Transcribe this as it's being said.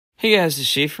Hey guys,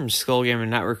 it's Jay from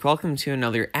Skolgamingyt. Welcome to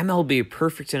another MLB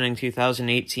Perfect Inning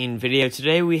 2018 video.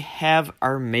 Today we have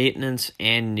our maintenance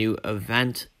and new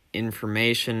event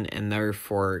information and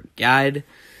therefore guide.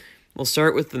 We'll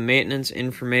start with the maintenance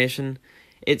information.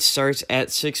 It starts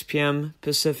at 6 p.m.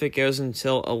 Pacific, goes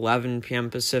until 11 p.m.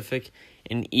 Pacific.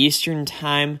 In Eastern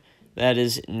time, that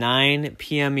is 9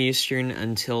 p.m. Eastern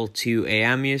until 2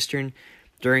 a.m. Eastern,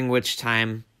 during which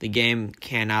time the game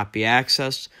cannot be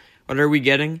accessed. What are we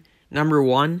getting? Number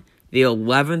 1, the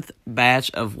 11th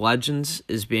batch of legends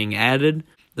is being added.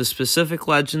 The specific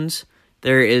legends,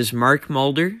 there is Mark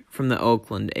Mulder from the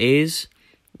Oakland A's,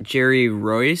 Jerry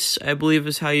Royce, I believe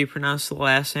is how you pronounce the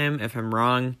last name. If I'm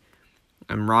wrong,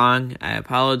 I'm wrong. I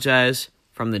apologize.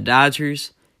 From the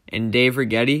Dodgers, and Dave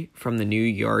Righetti from the New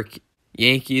York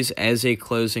Yankees as a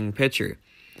closing pitcher.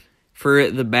 For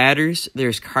the batters,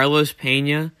 there's Carlos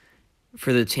Pena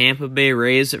for the Tampa Bay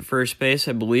Rays at first base.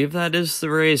 I believe that is the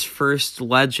Rays' first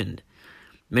legend.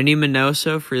 Minnie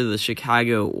Minoso for the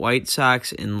Chicago White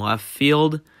Sox in left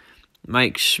field.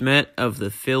 Mike Schmidt of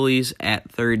the Phillies at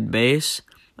third base.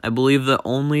 I believe the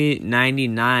only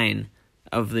 99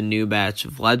 of the new batch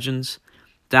of legends.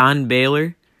 Don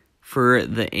Baylor for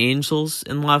the Angels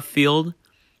in left field.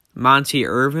 Monty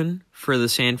Irvin for the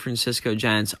San Francisco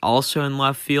Giants also in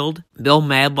left field. Bill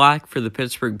Madlock for the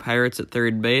Pittsburgh Pirates at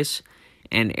third base.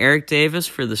 And Eric Davis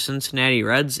for the Cincinnati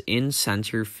Reds in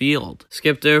center field.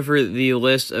 Skipped over the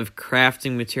list of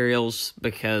crafting materials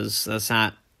because that's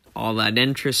not all that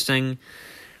interesting.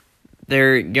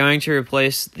 They're going to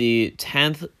replace the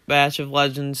 10th batch of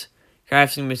Legends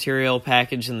crafting material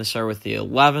package in the start with the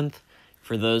 11th,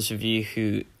 for those of you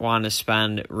who want to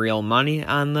spend real money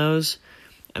on those.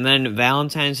 And then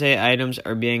Valentine's Day items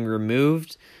are being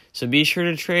removed, so be sure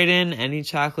to trade in any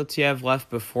chocolates you have left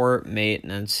before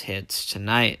maintenance hits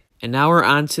tonight. And now we're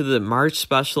on to the March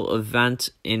special event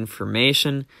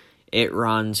information. It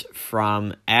runs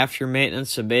from after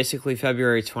maintenance, so basically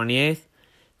February 28th,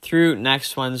 through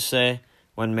next Wednesday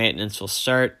when maintenance will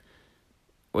start,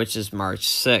 which is March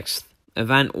 6th.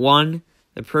 Event 1,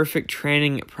 the perfect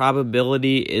training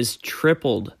probability is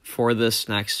tripled for this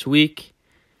next week.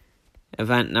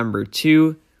 Event number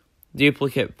 2,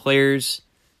 duplicate players,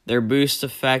 their boost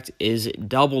effect is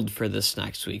doubled for this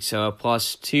next week. So a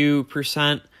plus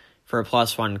 2% for a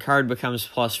plus 1 card becomes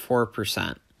plus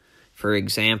 4%, for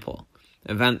example.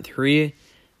 Event 3,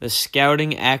 the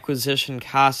scouting acquisition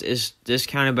cost is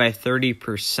discounted by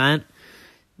 30%.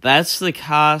 That's the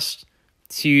cost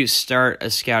to start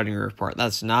a scouting report.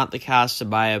 That's not the cost to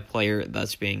buy a player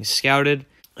that's being scouted.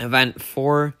 Event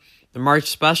 4, the March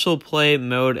Special Play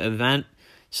Mode event.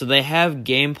 So they have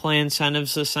gameplay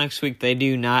incentives this next week. They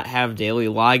do not have daily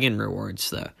login rewards,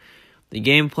 though. The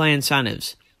gameplay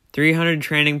incentives, 300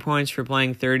 training points for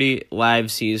playing 30 live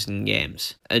season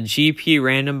games. A GP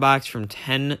random box from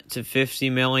 10 to 50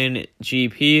 million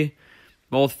GP,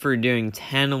 both for doing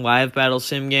 10 live battle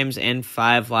sim games and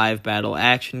 5 live battle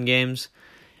action games.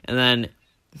 And then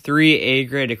 3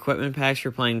 A-grade equipment packs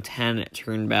for playing 10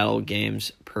 turn battle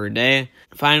games per day.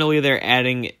 Finally, they're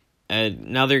adding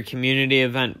another community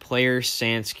event, player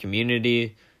stance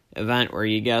community event, where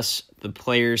you guess the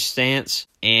player's stance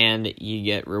and you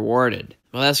get rewarded.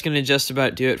 Well, that's going to just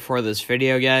about do it for this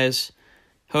video, guys.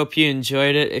 Hope you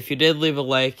enjoyed it. If you did, leave a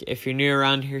like. If you're new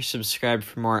around here, subscribe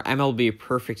for more MLB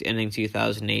Perfect Inning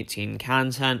 2018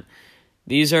 content.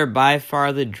 These are by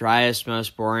far the driest,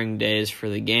 most boring days for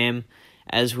the game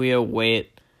as we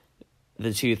await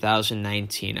the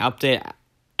 2019 update.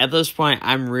 At this point,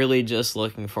 I'm really just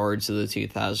looking forward to the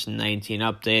 2019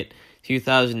 update.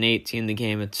 2018, the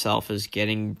game itself is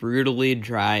getting brutally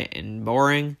dry and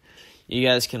boring. You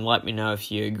guys can let me know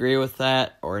if you agree with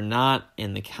that or not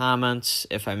in the comments.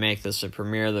 If I make this a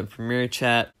premiere, the premiere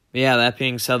chat. But yeah, that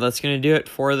being said, that's going to do it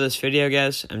for this video,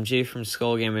 guys. I'm G from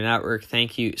Skolgamingyt.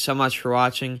 Thank you so much for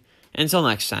watching. Until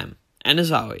next time, and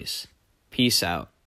as always, peace out.